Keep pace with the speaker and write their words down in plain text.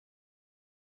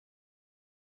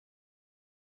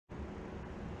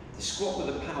The squat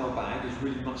with a power bag is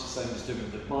really much the same as doing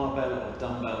the barbell or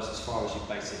dumbbells as far as your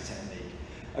basic technique.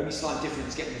 Only slight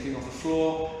difference getting the thing off the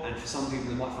floor, and for some people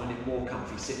they might find it more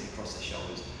comfy sitting across their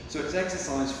shoulders. So it's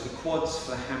exercise for the quads, for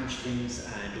the hamstrings,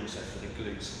 and also for the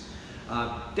glutes.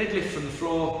 Deadlift from the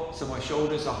floor, so my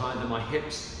shoulders are higher than my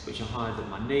hips, which are higher than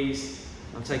my knees.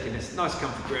 I'm taking this nice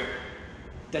comfy grip,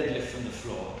 deadlift from the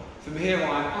floor. From here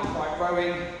I'm upright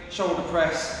rowing, shoulder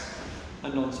press,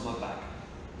 and onto my back.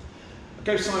 I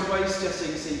go sideways just so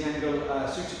you can see the angle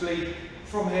suitably.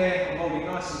 From here I'm holding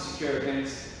nice and secure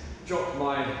against, drop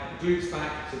my glutes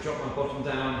back, so drop my bottom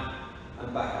down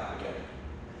and back up again.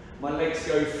 My legs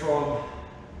go from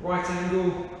right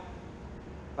angle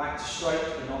back to straight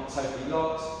but not totally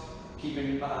locked,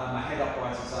 keeping my head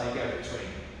upright as I go between.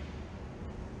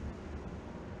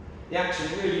 The action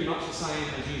really much the same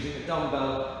as using a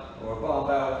dumbbell or a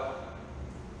barbell,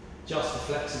 just the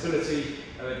flexibility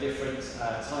of a different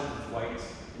type of weight,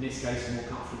 in this case more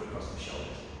comfortable across the shoulders.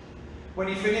 When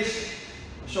you finish,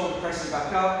 shoulder pressing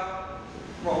back up,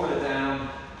 roll it down,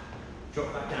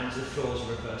 drop back down to the floor as a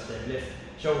reverse deadlift.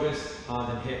 Shoulders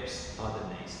higher than hips, higher than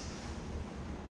knees.